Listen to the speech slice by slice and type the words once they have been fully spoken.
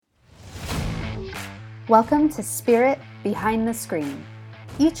Welcome to Spirit Behind the Screen.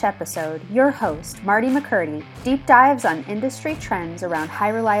 Each episode, your host, Marty McCurdy, deep dives on industry trends around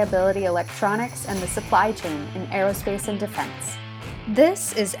high-reliability electronics and the supply chain in aerospace and defense.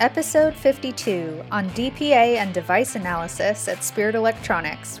 This is episode 52 on DPA and device analysis at Spirit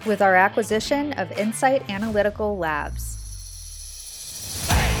Electronics with our acquisition of Insight Analytical Labs.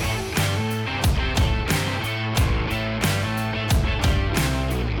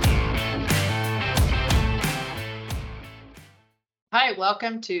 Hi,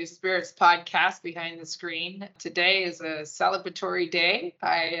 welcome to Spirit's podcast, Behind the Screen. Today is a celebratory day.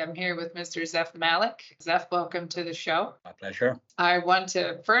 I am here with Mr. Zeph Malik. Zeph, welcome to the show. My pleasure. I want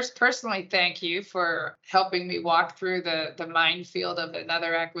to first personally thank you for helping me walk through the minefield of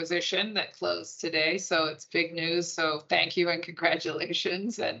another acquisition that closed today. So it's big news. So thank you and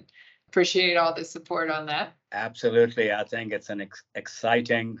congratulations, and appreciate all the support on that. Absolutely. I think it's an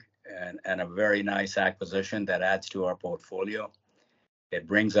exciting and a very nice acquisition that adds to our portfolio. It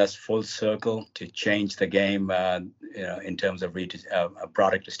brings us full circle to change the game, in terms of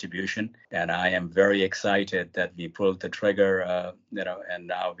product distribution. And I am very excited that we pulled the trigger, and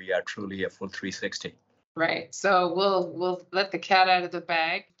now we are truly a full 360. Right. So we'll let the cat out of the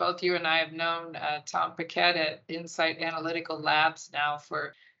bag. Both you and I have known Tom Paquette at Insight Analytical Labs now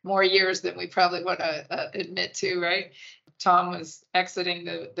for more years than we probably want to admit to, right? Tom was exiting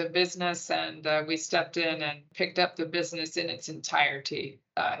the business, and we stepped in and picked up the business in its entirety,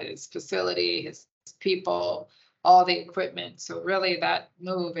 his facility, his people, all the equipment. So really that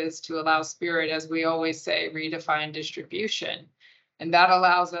move is to allow Spirit, as we always say, redefine distribution. And that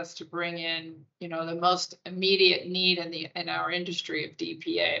allows us to bring in, the most immediate need in our industry of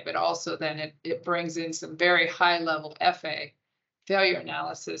DPA, but also then it brings in some very high level FA, failure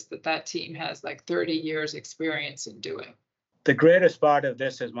analysis, that team has like 30 years experience in doing. The greatest part of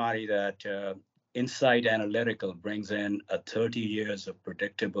this is, Marty, that Insight Analytical brings in 30 years of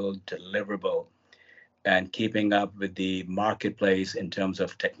predictable, deliverable, and keeping up with the marketplace in terms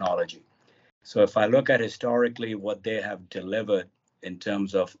of technology. So if I look at historically what they have delivered in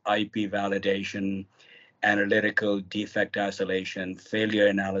terms of IP validation, analytical defect isolation, failure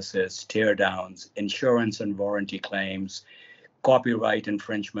analysis, teardowns, insurance and warranty claims, copyright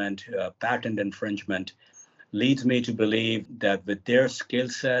infringement, patent infringement, leads me to believe that with their skill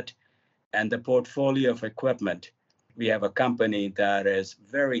set and the portfolio of equipment, we have a company that is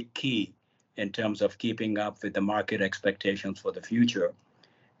very key in terms of keeping up with the market expectations for the future.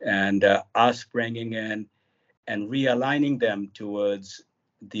 And us bringing in and realigning them towards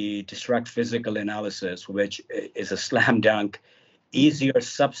the destruct physical analysis, which is a slam dunk, easier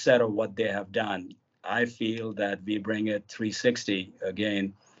subset of what they have done. I feel that we bring it 360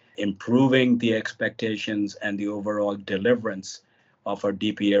 again, improving the expectations and the overall deliverance of our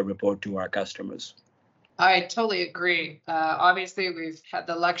DPA report to our customers. I totally agree. Obviously, we've had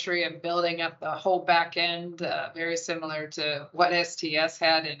the luxury of building up the whole back end, very similar to what STS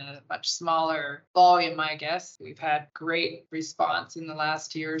had in a much smaller volume, I guess. We've had great response in the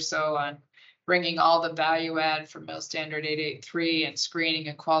last year or so on bringing all the value add from Mill Standard 883 and screening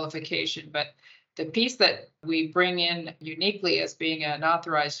and qualification. But the piece that we bring in uniquely as being an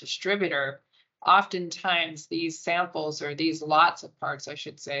authorized distributor, oftentimes these samples, or these lots of parts, I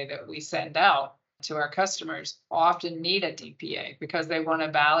should say, that we send out to our customers often need a DPA because they want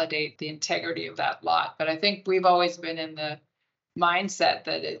to validate the integrity of that lot. But I think we've always been in the mindset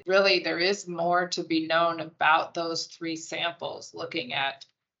that there is more to be known about those three samples, looking at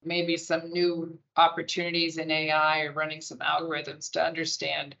maybe some new opportunities in AI or running some algorithms to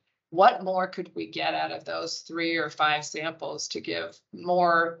understand what more could we get out of those 3 or 5 samples to give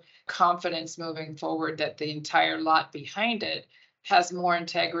more confidence moving forward that the entire lot behind it has more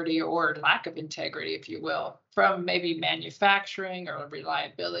integrity or lack of integrity, if you will, from maybe manufacturing or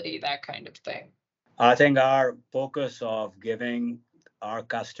reliability, that kind of thing. I think our focus of giving our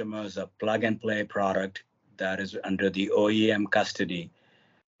customers a plug and play product that is under the OEM custody,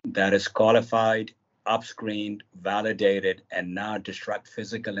 that is qualified, upscreened, validated, and now destruct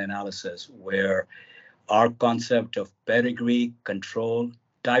physical analysis, where our concept of pedigree, control,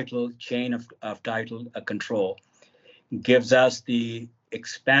 title, chain of title control gives us the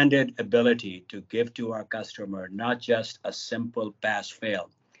expanded ability to give to our customer not just a simple pass-fail,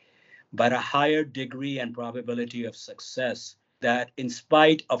 but a higher degree and probability of success that in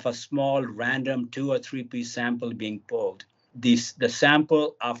spite of a small random 2 or 3 piece sample being pulled, the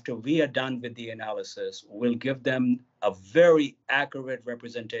sample, after we are done with the analysis, will give them a very accurate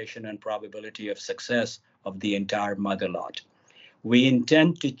representation and probability of success of the entire mother lot. We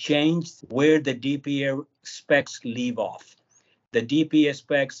intend to change where the DPA specs leave off. The DPA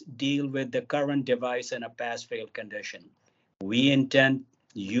specs deal with the current device in a pass-fail condition. We intend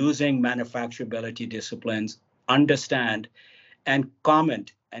using manufacturability disciplines, understand and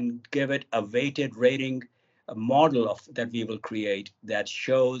comment and give it a weighted rating model that we will create that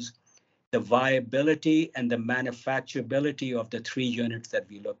shows the viability and the manufacturability of the 3 units that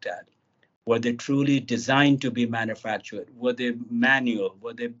we looked at. Were they truly designed to be manufactured? Were they manual?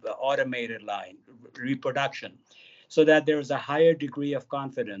 Were they automated line, reproduction? So that there is a higher degree of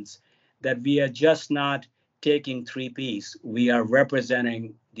confidence that we are just not taking 3 pieces. We are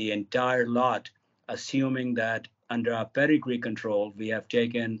representing the entire lot, assuming that under our pedigree control, we have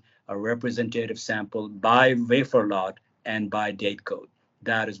taken a representative sample by wafer lot and by date code.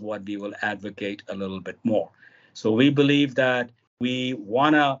 That is what we will advocate a little bit more. So we believe that we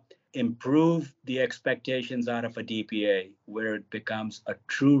want to improve the expectations out of a DPA where it becomes a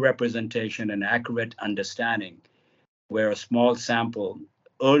true representation and accurate understanding, where a small sample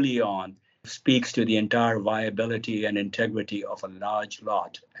early on speaks to the entire viability and integrity of a large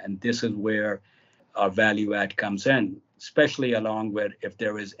lot. And this is where our value add comes in, especially along with if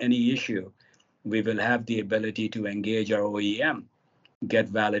there is any issue, we will have the ability to engage our OEM, get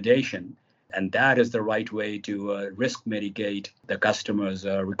validation. And that is the right way to risk mitigate the customer's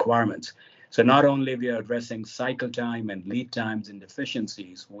requirements. So not only we are addressing cycle time and lead times and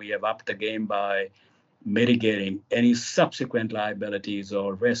deficiencies, we have upped the game by mitigating any subsequent liabilities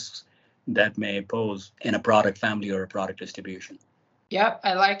or risks that may pose in a product family or a product distribution. Yep,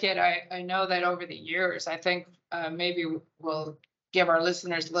 I like it. I know that over the years, I think maybe we'll give our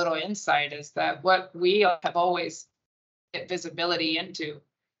listeners a little insight is that what we have always get visibility into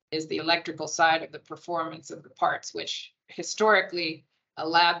is the electrical side of the performance of the parts, which historically a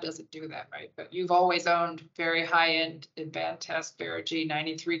lab doesn't do that, right? But you've always owned very high-end Advantest, Verigy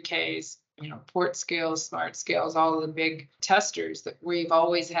 93Ks, port scales, smart scales, all of the big testers that we've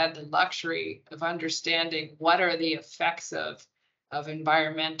always had the luxury of understanding what are the effects of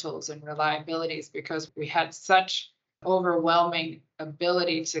environmentals and reliabilities, because we had such overwhelming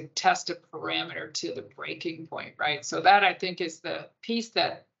ability to test a parameter to the breaking point, right? So that I think is the piece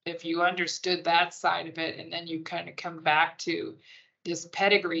that if you understood that side of it, and then you kind of come back to this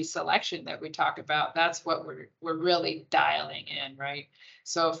pedigree selection that we talk about, that's what we're really dialing in, right?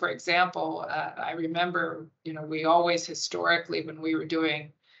 So for example, I remember, we always historically, when we were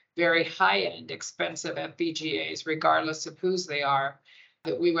doing very high-end expensive FPGAs, regardless of whose they are,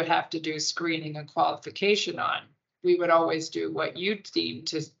 that we would have to do screening and qualification on. We would always do what you deemed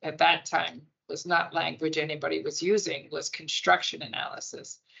to, at that time, was not language anybody was using, was construction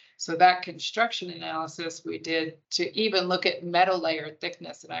analysis. So that construction analysis we did to even look at metal layer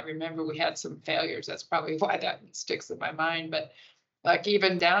thickness. And I remember we had some failures. That's probably why that sticks in my mind. But like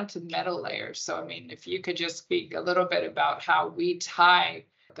even down to metal layers. So, I mean, if you could just speak a little bit about how we tie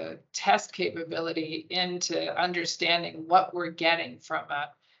the test capability into understanding what we're getting from a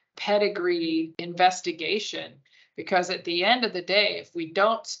pedigree investigation. Because at the end of the day, if we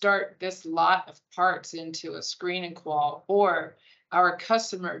don't start this lot of parts into a screen and qual, or our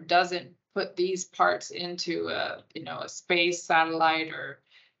customer doesn't put these parts into a space satellite or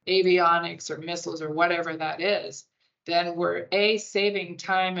avionics or missiles or whatever that is, then we're saving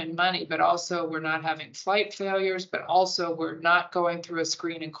time and money, but also we're not having flight failures, but also we're not going through a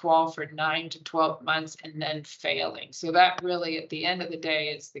screen and qual for 9 to 12 months and then failing. So that really, at the end of the day,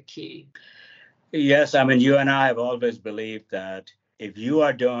 is the key. Yes, I mean, you and I have always believed that if you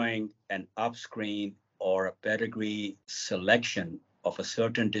are doing an upscreen or a pedigree selection of a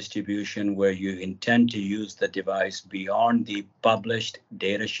certain distribution where you intend to use the device beyond the published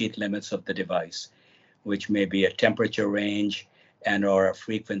datasheet limits of the device, which may be a temperature range and or a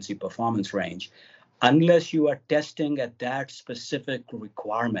frequency performance range, unless you are testing at that specific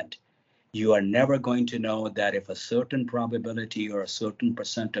requirement, you are never going to know that if a certain probability or a certain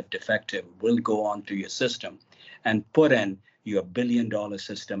percent of defective will go onto your system and put in your billion-dollar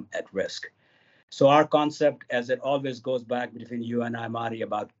system at risk. So our concept, as it always goes back between you and I, Marty,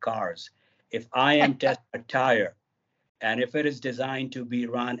 about cars. If I am testing a tire, and if it is designed to be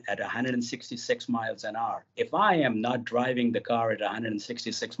run at 166 miles an hour, if I am not driving the car at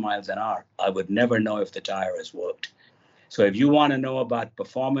 166 miles an hour, I would never know if the tire has worked. So if you want to know about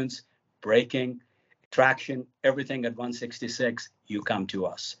performance, braking, traction, everything at 166, you come to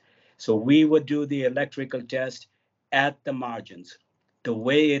us. So we would do the electrical test at the margins, the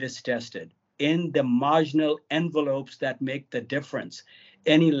way it is tested, in the marginal envelopes that make the difference.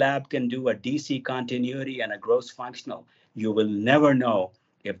 Any lab can do a DC continuity and a gross functional. You will never know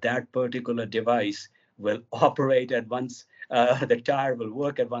if that particular device will operate at once, the tire will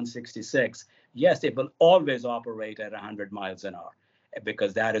work at 166, yes, it will always operate at 100 miles an hour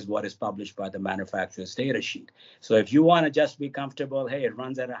because that is what is published by the manufacturer's data sheet. So if you want to just be comfortable, hey, it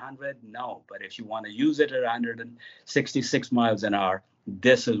runs at 100, no. But if you want to use it at 166 miles an hour,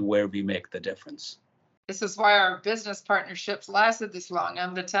 this is where we make the difference. This is why our business partnerships lasted this long.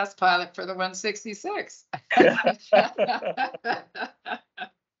 I'm the test pilot for the 166.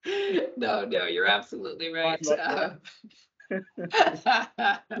 No, you're absolutely right.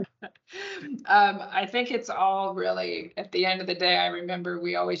 I think it's all really, at the end of the day, I remember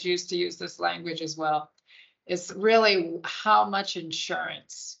we always used to use this language as well. It's really how much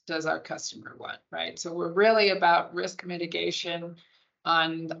insurance does our customer want, right? So we're really about risk mitigation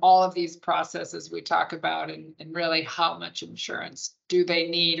on all of these processes we talk about, and really how much insurance do they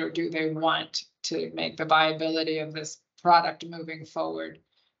need or do they want to make the viability of this product moving forward.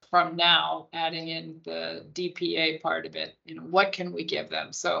 From now, adding in the DPA part of it, what can we give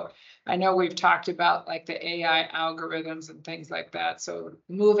them? So I know we've talked about like the AI algorithms and things like that. So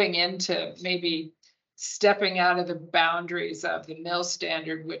moving into maybe stepping out of the boundaries of the mill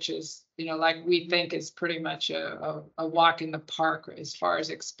standard, which is, like we think is pretty much a walk in the park as far as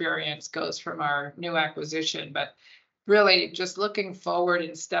experience goes from our new acquisition. But really just looking forward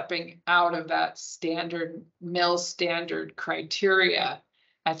and stepping out of that standard mill standard criteria.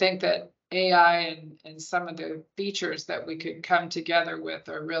 I think that AI and some of the features that we could come together with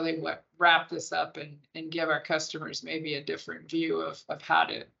are really what wrap this up and give our customers maybe a different view of how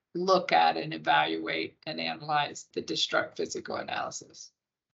to look at and evaluate and analyze the destruct physical analysis.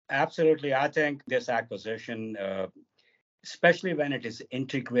 Absolutely. I think this acquisition, especially when it is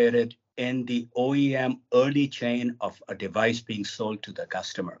integrated in the OEM early chain of a device being sold to the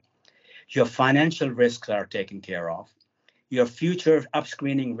customer, your financial risks are taken care of. Your future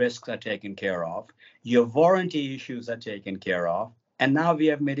upscreening risks are taken care of. Your warranty issues are taken care of. And now we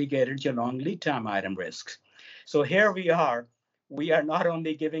have mitigated your long lead time item risks. So here we are. We are not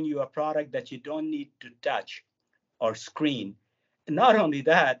only giving you a product that you don't need to touch or screen. Not only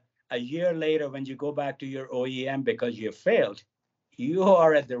that, a year later, when you go back to your OEM because you failed, you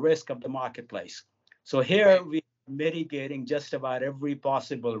are at the risk of the marketplace. So here we are mitigating just about every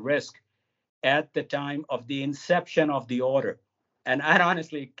possible risk at the time of the inception of the order. And I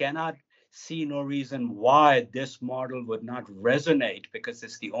honestly cannot see no reason why this model would not resonate, because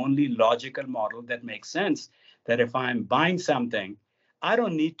it's the only logical model that makes sense. That if I'm buying something, I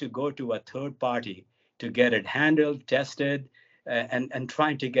don't need to go to a third party to get it handled, tested, and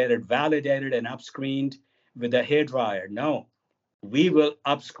trying to get it validated and upscreened with a hairdryer. No, we will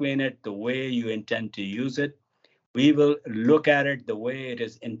upscreen it the way you intend to use it. We will look at it the way it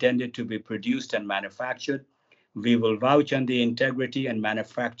is intended to be produced and manufactured. We will vouch on the integrity and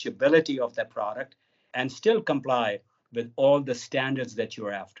manufacturability of that product and still comply with all the standards that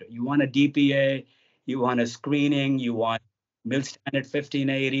you're after. You want a DPA, you want a screening, you want Mill Standard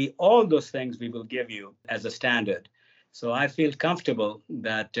 1580, all those things we will give you as a standard. So I feel comfortable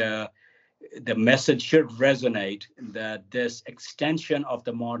that the message should resonate, that this extension of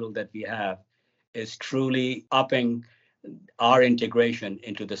the model that we have is truly upping our integration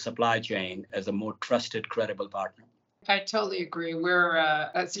into the supply chain as a more trusted, credible partner. I totally agree. We're,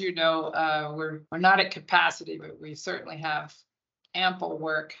 as you know, we're not at capacity, but we certainly have ample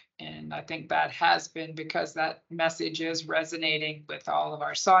work. And I think that has been because that message is resonating with all of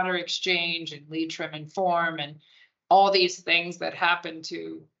our solder exchange and lead trim and form and all these things that happen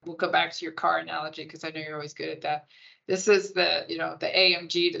to, we'll go back to your car analogy, because I know you're always good at that. This is the, the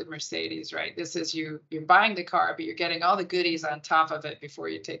AMG to the Mercedes, right? This is you're buying the car, but you're getting all the goodies on top of it before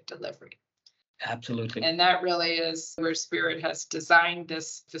you take delivery. Absolutely. And that really is where Spirit has designed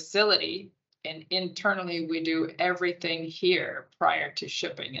this facility. And internally, we do everything here prior to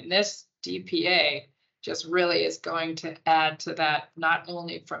shipping. And this DPA just really is going to add to that, not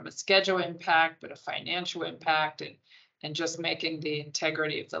only from a schedule impact, but a financial impact, and just making the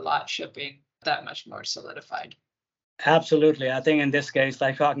integrity of the lot shipping that much more solidified. Absolutely. I think in this case,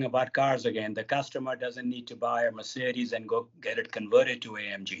 like talking about cars again, the customer doesn't need to buy a Mercedes and go get it converted to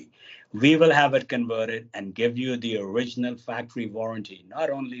AMG. We will have it converted and give you the original factory warranty, not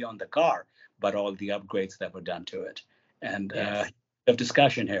only on the car, but all the upgrades that were done to it. And yes. Of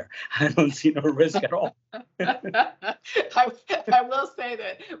discussion here. I don't see no risk at all. I will say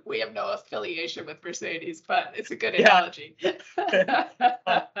that we have no affiliation with Mercedes, but it's a good analogy. They're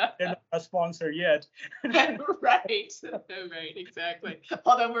not a sponsor yet. Right, exactly.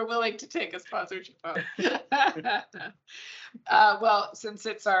 Although we're willing to take a sponsorship on. Well, since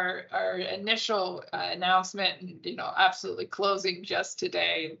it's our initial announcement, and absolutely closing just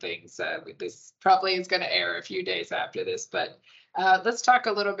today and things, this probably is going to air a few days after this, but Let's talk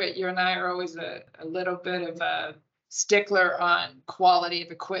a little bit. You and I are always a little bit of a stickler on quality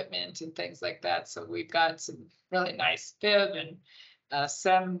of equipment and things like that. So we've got some really nice fib and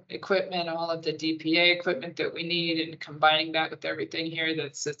SEM equipment, all of the DPA equipment that we need, and combining that with everything here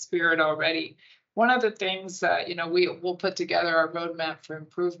that's at Spirit already. One of the things, we'll put together our roadmap for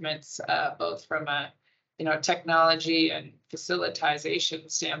improvements, both from a technology and facilitization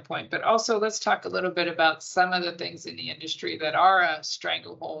standpoint, but also let's talk a little bit about some of the things in the industry that are a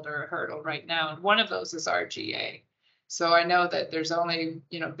stranglehold or a hurdle right now. And one of those is RGA. So I know that there's only,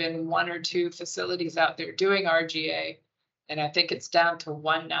 been one or two facilities out there doing RGA, and I think it's down to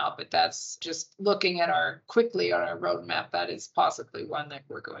one now, but that's just looking at quickly on our roadmap, that is possibly one that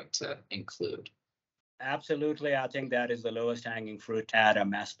we're going to include. Absolutely. I think that is the lowest hanging fruit. Add a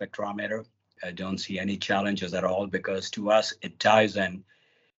mass spectrometer. I don't see any challenges at all, because to us, it ties in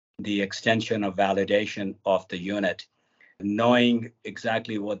the extension of validation of the unit. Knowing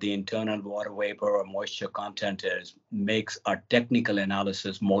exactly what the internal water vapor or moisture content is makes our technical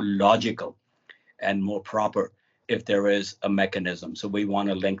analysis more logical and more proper if there is a mechanism. So we want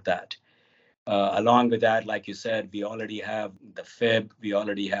to link that. Along with that, like you said, we already have the FIB, we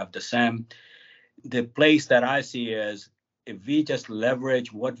already have the SEM. The place that I see is if we just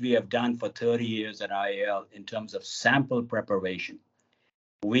leverage what we have done for 30 years at IAL in terms of sample preparation,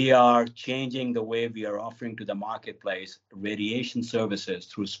 we are changing the way we are offering to the marketplace radiation services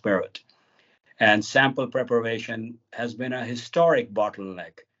through Spirit. And sample preparation has been a historic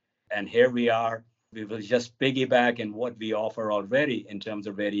bottleneck. And here we are. We will just piggyback in what we offer already in terms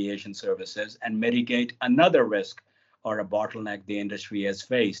of radiation services and mitigate another risk or a bottleneck the industry has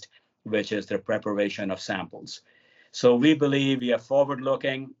faced, which is the preparation of samples. So we believe we are forward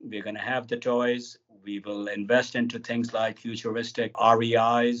looking. We're going to have the toys. We will invest into things like futuristic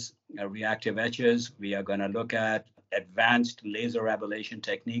REIs, reactive etches. We are going to look at advanced laser ablation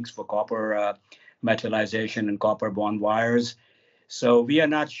techniques for copper metallization and copper bond wires. So we are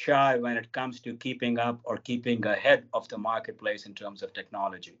not shy when it comes to keeping up or keeping ahead of the marketplace in terms of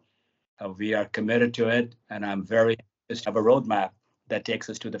technology. We are committed to it, and I'm very excited to have a roadmap that takes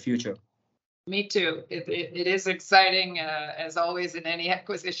us to the future. Me too. It is exciting. As always, in any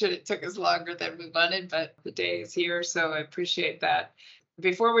acquisition, it took us longer than we wanted, but the day is here, so I appreciate that.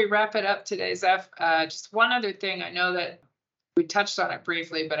 Before we wrap it up today, Zeph, just one other thing. I know that we touched on it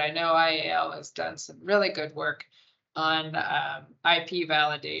briefly, but I know IAL has done some really good work on IP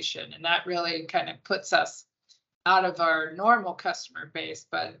validation, and that really kind of puts us out of our normal customer base,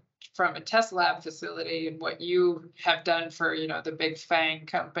 but from a test lab facility and what you have done for, the big FANG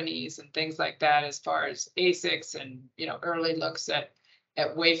companies and things like that, as far as ASICs and, early looks at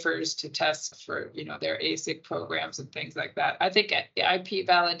wafers to test for, their ASIC programs and things like that. I think IP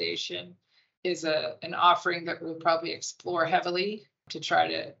validation is an offering that we'll probably explore heavily to try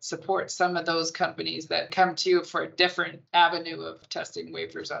to support some of those companies that come to you for a different avenue of testing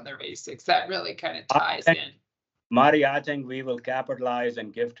wafers on their ASICs. That really kind of ties in. Marty, I think we will capitalize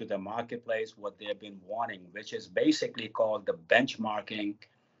and give to the marketplace what they've been wanting, which is basically called the benchmarking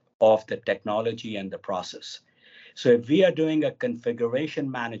of the technology and the process. So if we are doing a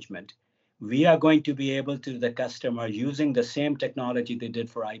configuration management, we are going to be able to the customer using the same technology they did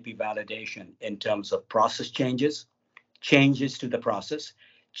for IP validation in terms of process changes to the process,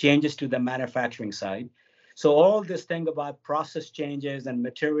 changes to the manufacturing side. So all this thing about process changes and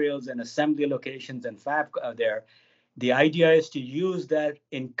materials and assembly locations and fab there, the idea is to use that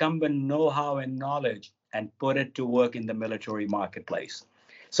incumbent know-how and knowledge and put it to work in the military marketplace.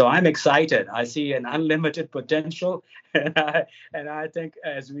 So I'm excited. I see an unlimited potential, and I think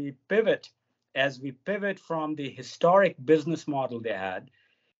as we pivot from the historic business model they had,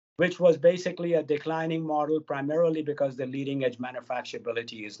 which was basically a declining model primarily because the leading edge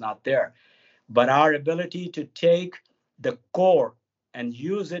manufacturability is not there. But our ability to take the core and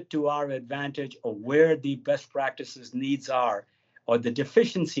use it to our advantage of where the best practices needs are or the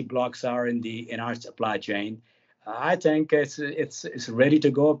deficiency blocks are in our supply chain, I think it's ready to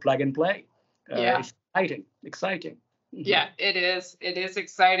go, plug and play. Yeah. Exciting. Yeah, it is. It is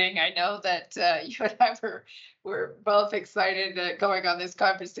exciting. I know that you and I were both excited going on this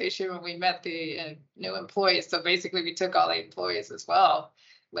conversation when we met the new employees. So basically, we took all the employees as well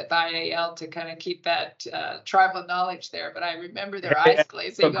with IAL to kind of keep that tribal knowledge there. But I remember their eyes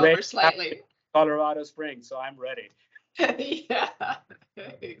glazing over slightly. Colorado Springs, so I'm ready. Yeah,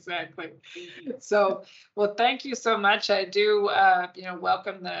 exactly. So, well, thank you so much. I do,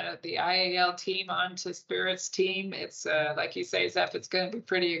 welcome the IAL team onto Spirit's team. It's like you say, Zeph, it's going to be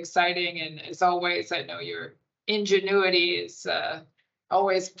pretty exciting. And as always, I know your ingenuity is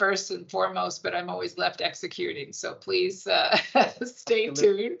always first and foremost, but I'm always left executing. So please stay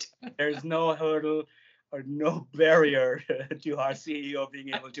tuned. There's no hurdle or no barrier to our CEO being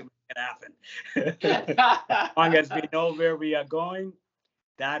able to make it happen. As long as we know where we are going,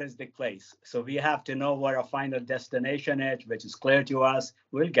 that is the place. So we have to know what our final destination is, which is clear to us.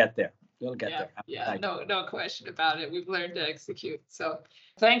 We'll get there. We'll get there. Yeah, no question about it. We've learned to execute. So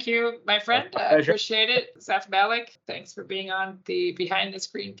thank you, my friend. I appreciate it. Zaf Malik, thanks for being on the Behind the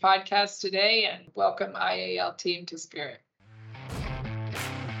Screen podcast today, and welcome IAL team to Spirit.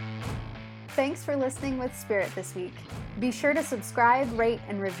 Thanks for listening with Spirit this week. Be sure to subscribe, rate,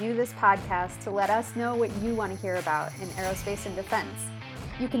 and review this podcast to let us know what you want to hear about in aerospace and defense.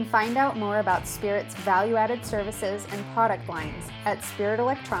 You can find out more about Spirit's value-added services and product lines at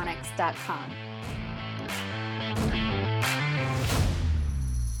spiritelectronics.com.